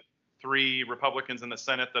the 3 Republicans in the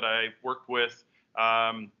Senate that I worked with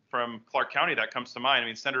from Clark County, that comes to mind. I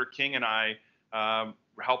mean, Senator King and I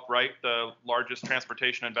helped write the largest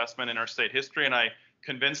transportation investment in our state history, and I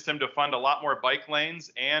convinced him to fund a lot more bike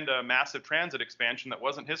lanes and a massive transit expansion that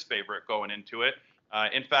wasn't his favorite going into it.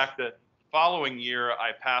 In fact, the following year,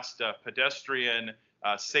 I passed a pedestrian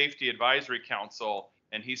safety advisory council,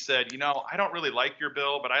 and he said, you know, I don't really like your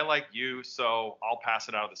bill, but I like you, so I'll pass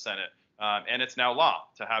it out of the Senate. And it's now law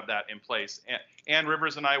to have that in place. And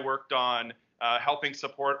Rivers and I worked on helping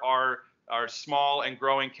support our small and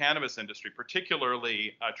growing cannabis industry,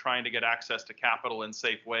 particularly trying to get access to capital in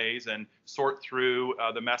safe ways and sort through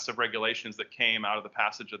the mess of regulations that came out of the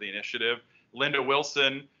passage of the initiative. Linda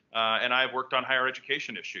Wilson and I have worked on higher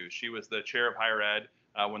education issues. She was the chair of higher ed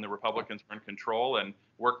when the Republicans were in control, and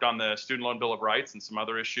worked on the Student Loan Bill of Rights and some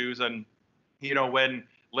other issues. And, you know, when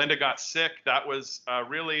Linda got sick, that was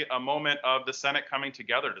really a moment of the Senate coming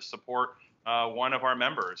together to support one of our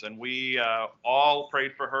members. And we all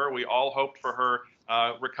prayed for her. We all hoped for her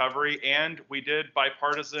recovery. And we did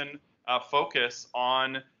bipartisan focus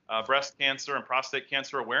on breast cancer and prostate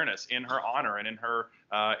cancer awareness in her honor and in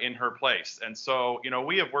her place. And so, you know,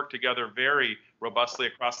 we have worked together very robustly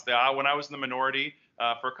across the aisle. When I was in the minority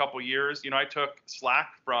for a couple years, you know, I took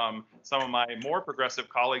slack from some of my more progressive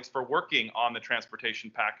colleagues for working on the transportation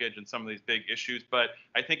package and some of these big issues. But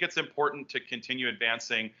I think it's important to continue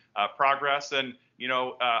advancing progress. And, you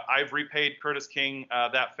know, I've repaid Curtis King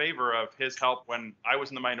that favor of his help when I was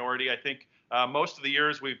in the minority. I think most of the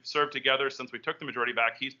years we've served together since we took the majority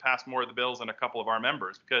back, he's passed more of the bills than a couple of our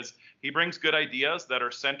members, because he brings good ideas that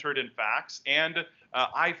are centered in facts. And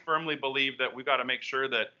I firmly believe that we've got to make sure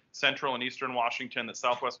that Central and Eastern Washington, that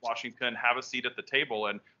Southwest Washington have a seat at the table.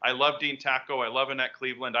 And I love Dean Tacko. I love Annette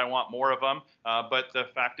Cleveland. I want more of them. But the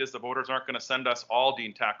fact is the voters aren't going to send us all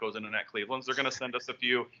Dean Tackos and Annette Clevelands. They're going to send us a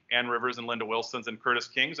few Ann Rivers and Linda Wilsons and Curtis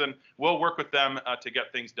Kings, and we'll work with them to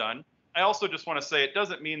get things done. I also just want to say it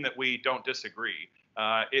doesn't mean that we don't disagree.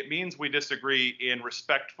 It means we disagree in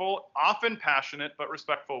respectful, often passionate, but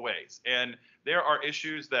respectful ways. And there are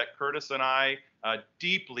issues that Curtis and I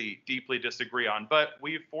deeply, deeply disagree on, but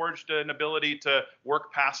we've forged an ability to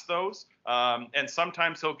work past those. And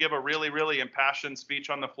sometimes he'll give a really, really impassioned speech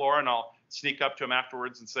on the floor, and I'll sneak up to him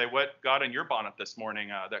afterwards and say, what got in your bonnet this morning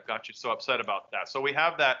that got you so upset about that? So we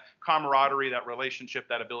have that camaraderie, that relationship,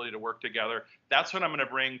 that ability to work together. That's what I'm going to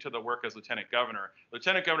bring to the work as Lieutenant Governor.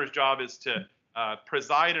 Lieutenant Governor's job is to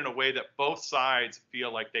preside in a way that both sides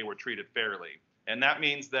feel like they were treated fairly. And that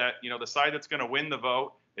means that, you know, the side that's going to win the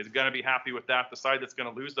vote is going to be happy with that. The side that's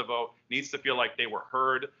going to lose the vote needs to feel like they were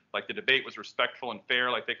heard, like the debate was respectful and fair,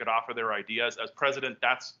 like they could offer their ideas. As president,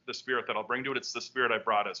 that's the spirit that I'll bring to it. It's the spirit I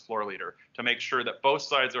brought as floor leader, to make sure that both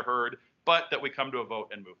sides are heard, but that we come to a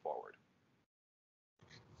vote and move forward.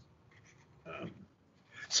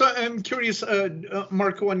 So I'm curious,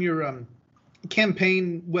 Marko, on your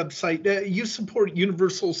campaign website, you support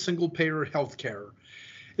universal single-payer health care.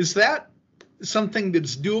 Is that something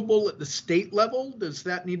that's doable at the state level? Does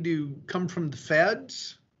that need to come from the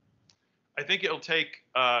feds? I think it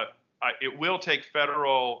will take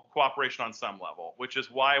federal cooperation on some level, which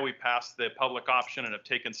is why we passed the public option and have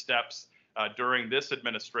taken steps during this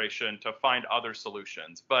administration to find other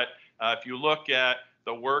solutions. But if you look at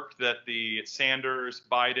the work that the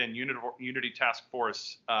Sanders-Biden Unity Task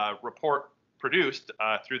Force report produced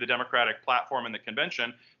through the Democratic platform and the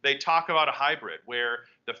convention, they talk about a hybrid where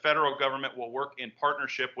the federal government will work in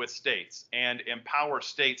partnership with states and empower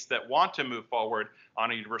states that want to move forward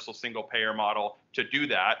on a universal single payer model to do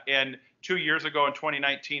that. And 2 years ago in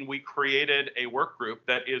 2019, we created a work group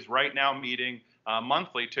that is right now meeting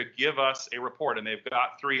monthly to give us a report. And they've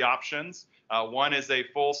got 3 options. One is a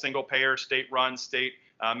full single payer, state-run,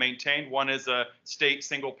 state-maintained. One is a state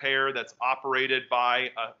single payer that's operated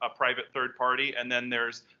by a private third party. And then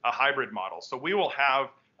there's a hybrid model. So we will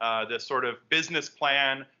have the sort of business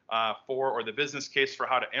plan or the business case for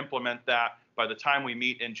how to implement that by the time we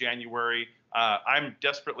meet in January. I'm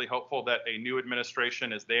desperately hopeful that a new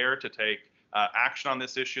administration is there to take action on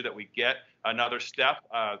this issue, that we get another step.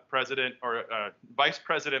 Vice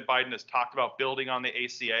President Biden has talked about building on the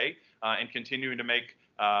ACA and continuing to make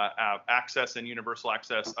access and universal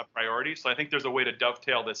access a priority. So I think there's a way to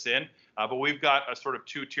dovetail this in, but we've got a sort of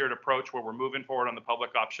 2-tiered approach where we're moving forward on the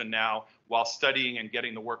public option now while studying and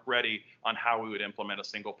getting the work ready on how we would implement a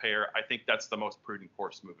single payer. I think that's the most prudent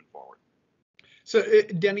course moving forward. So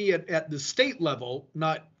Denny, at the state level,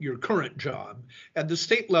 not your current job, at the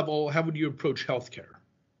state level, how would you approach healthcare?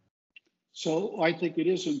 So I think it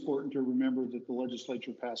is important to remember that the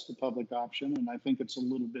legislature passed the public option, and I think it's a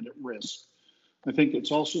little bit at risk. I think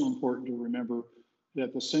it's also important to remember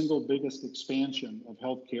that the single biggest expansion of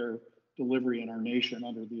healthcare delivery in our nation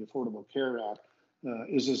under the Affordable Care Act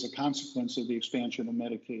is as a consequence of the expansion of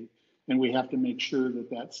Medicaid. And we have to make sure that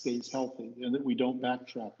that stays healthy and that we don't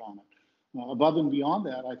backtrack on it. Above and beyond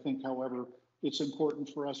that, I think, however, it's important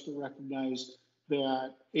for us to recognize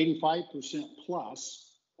that 85% plus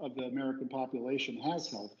of the American population has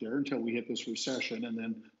health care until we hit this recession, and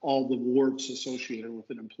then all the warts associated with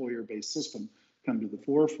an employer-based system come to the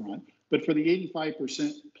forefront. But for the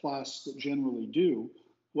 85% plus that generally do,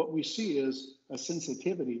 what we see is a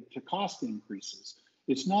sensitivity to cost increases.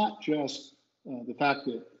 It's not just the fact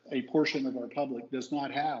that a portion of our public does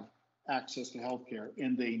not have access to health care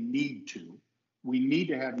and they need to. We need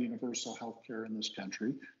to have universal health care in this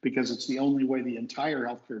country because it's the only way the entire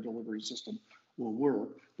healthcare delivery system will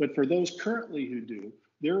work. But for those currently who do,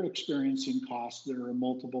 they're experiencing costs that are a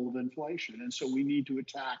multiple of inflation. And so we need to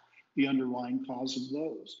attack the underlying cause of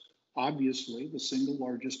those. Obviously, the single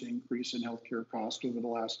largest increase in healthcare costs over the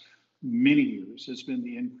last many years has been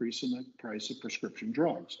the increase in the price of prescription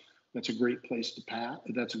drugs. That's a great place to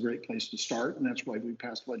that's a great place to start, and that's why we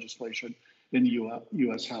passed legislation in the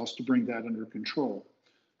U.S. House to bring that under control.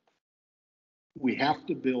 We have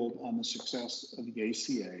to build on the success of the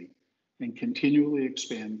ACA and continually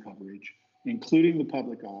expand coverage, including the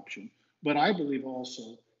public option, but I believe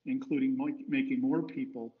also including making more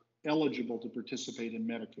people eligible to participate in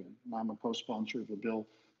Medicare. And I'm a co-sponsor of a bill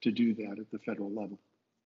to do that at the federal level.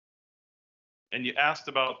 And you asked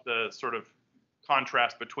about the sort of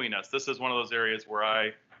contrast between us. This is one of those areas where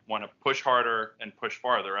I want to push harder and push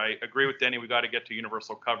farther. I agree with Denny, we got to get to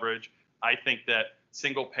universal coverage. I think that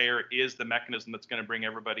single payer is the mechanism that's going to bring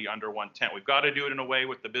everybody under one tent. We've got to do it in a way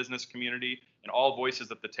with the business community and all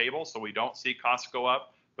voices at the table so we don't see costs go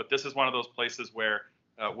up. But this is one of those places where,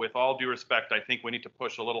 with all due respect, I think we need to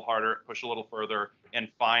push a little harder, push a little further, and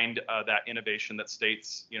find that innovation that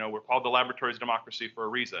states, you know, we're called the laboratories of democracy for a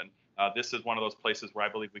reason. This is one of those places where I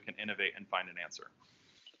believe we can innovate and find an answer.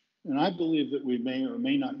 And I believe that we may or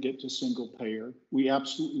may not get to single payer. We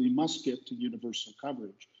absolutely must get to universal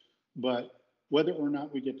coverage. But whether or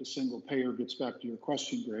not we get to single payer gets back to your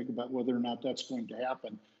question, Greg, about whether or not that's going to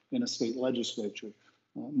happen in a state legislature.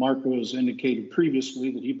 Marko has indicated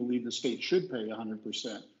previously that he believed the state should pay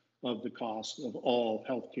 100% of the cost of all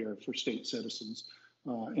health care for state citizens.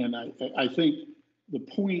 And I think the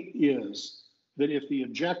point is that if the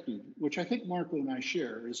objective, which I think Marko and I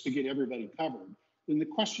share, is to get everybody covered, then the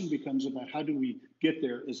question becomes about how do we get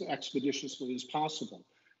there as expeditiously as possible.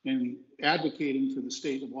 And advocating for the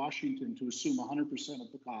state of Washington to assume 100%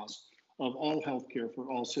 of the cost of all health care for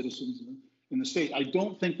all citizens in the state. I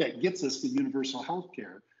don't think that gets us to universal health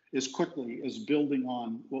care as quickly as building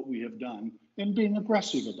on what we have done and being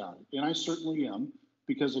aggressive about it. And I certainly am,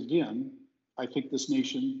 because again, I think this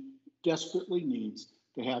nation desperately needs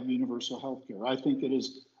to have universal health care. I think it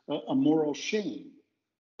is a moral shame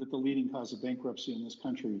that the leading cause of bankruptcy in this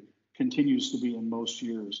country continues to be in most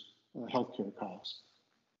years healthcare costs.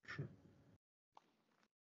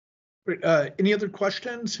 Great. Any other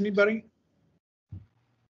questions? Anybody?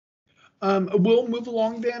 We'll move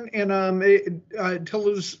along then and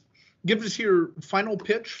give us your final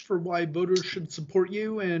pitch for why voters should support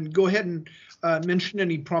you, and go ahead and mention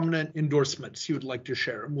any prominent endorsements you would like to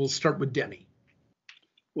share. And we'll start with Denny.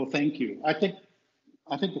 Well, thank you. I think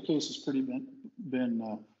the case has pretty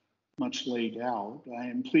been much laid out. I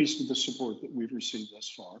am pleased with the support that we've received thus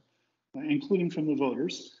far, including from the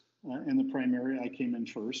voters. In the primary, I came in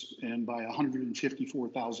first, and by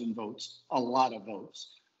 154,000 votes, a lot of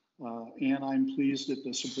votes. And I'm pleased at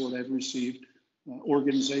the support I've received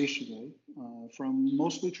organizationally from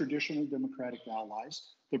mostly traditional Democratic allies.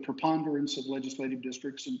 The preponderance of legislative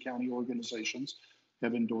districts and county organizations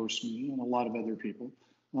have endorsed me, and a lot of other people.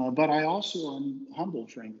 But I also am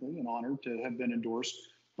humbled, frankly, and honored to have been endorsed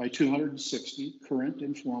by 260 current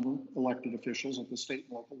and former elected officials at the state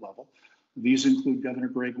and local level. These include Governor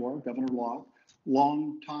Gregoire, Governor Locke,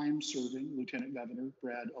 long-time serving Lieutenant Governor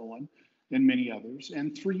Brad Owen, and many others,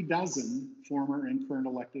 and 36 former and current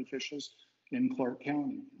elected officials in Clark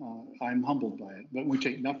County. I'm humbled by it, but we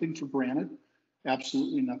take nothing for granted,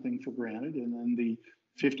 absolutely nothing for granted. And then the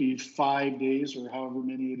 55 days or however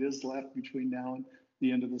many it is left between now and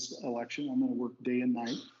the end of this election, I'm going to work day and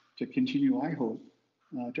night to continue, I hope,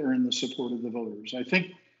 to earn the support of the voters. I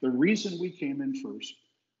think the reason we came in first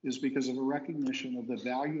is because of a recognition of the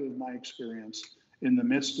value of my experience in the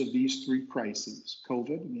midst of these three crises: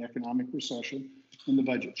 COVID and the economic recession and the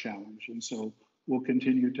budget challenge. And so we'll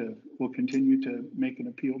continue to make an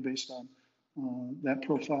appeal based on that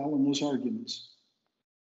profile and those arguments.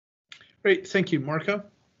 Great, thank you, Marko.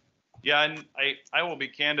 Yeah, and I will be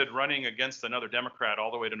candid, running against another Democrat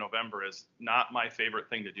all the way to November is not my favorite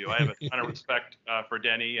thing to do. I have a ton of respect for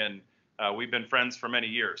Denny, and we've been friends for many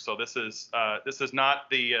years. So this is not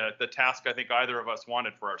the task I think either of us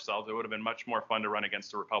wanted for ourselves. It would have been much more fun to run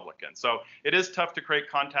against a Republican. So it is tough to create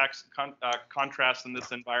contrast in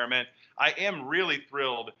this environment. I am really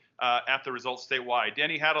thrilled at the results statewide.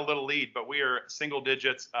 Denny had a little lead, but we are single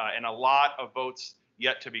digits and a lot of votes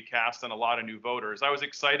yet to be cast and a lot of new voters. I was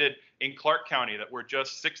excited in Clark County that we're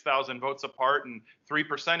just 6,000 votes apart and 3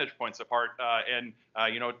 percentage points apart. In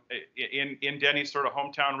Denny's sort of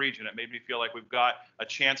hometown region, it made me feel like we've got a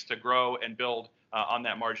chance to grow and build on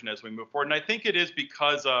that margin as we move forward. And I think it is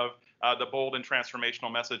because of the bold and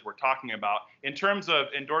transformational message we're talking about. In terms of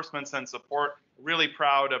endorsements and support, really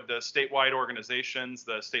proud of the statewide organizations,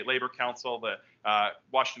 the State Labor Council, the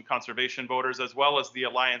Washington Conservation Voters, as well as the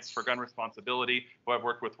Alliance for Gun Responsibility, who I've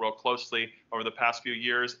worked with real closely over the past few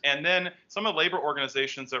years. And then some of the labor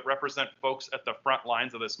organizations that represent folks at the front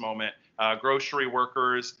lines of this moment, grocery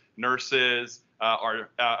workers, nurses, our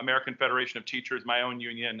American Federation of Teachers, my own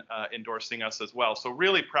union, endorsing us as well. So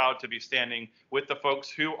really proud to be standing with the folks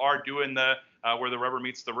who are doing the where the rubber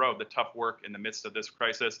meets the road, the tough work in the midst of this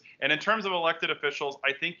crisis. And in terms of elected officials,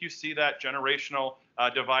 I think you see that generational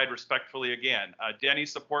divide respectfully again.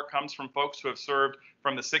 Denny's support comes from folks who have served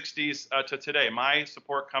from the 60s to today. My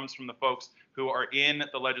support comes from the folks who are in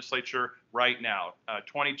the legislature right now.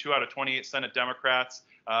 22 out of 28 Senate Democrats,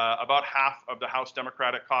 about half of the House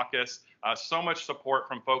Democratic caucus. So much support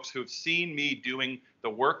from folks who've seen me doing the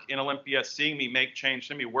work in Olympia, seeing me make change,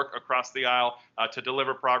 seeing me work across the aisle to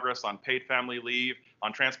deliver progress on paid family leave,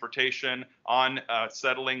 on transportation, on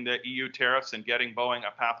settling the EU tariffs and getting Boeing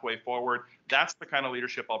a pathway forward. That's the kind of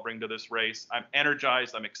leadership I'll bring to this race. I'm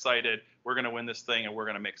energized. I'm excited. We're going to win this thing, and we're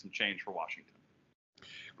going to make some change for Washington.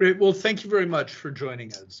 Great. Well, thank you very much for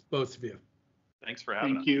joining us, both of you. Thanks for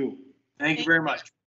having us. Thank you. Thank you very much.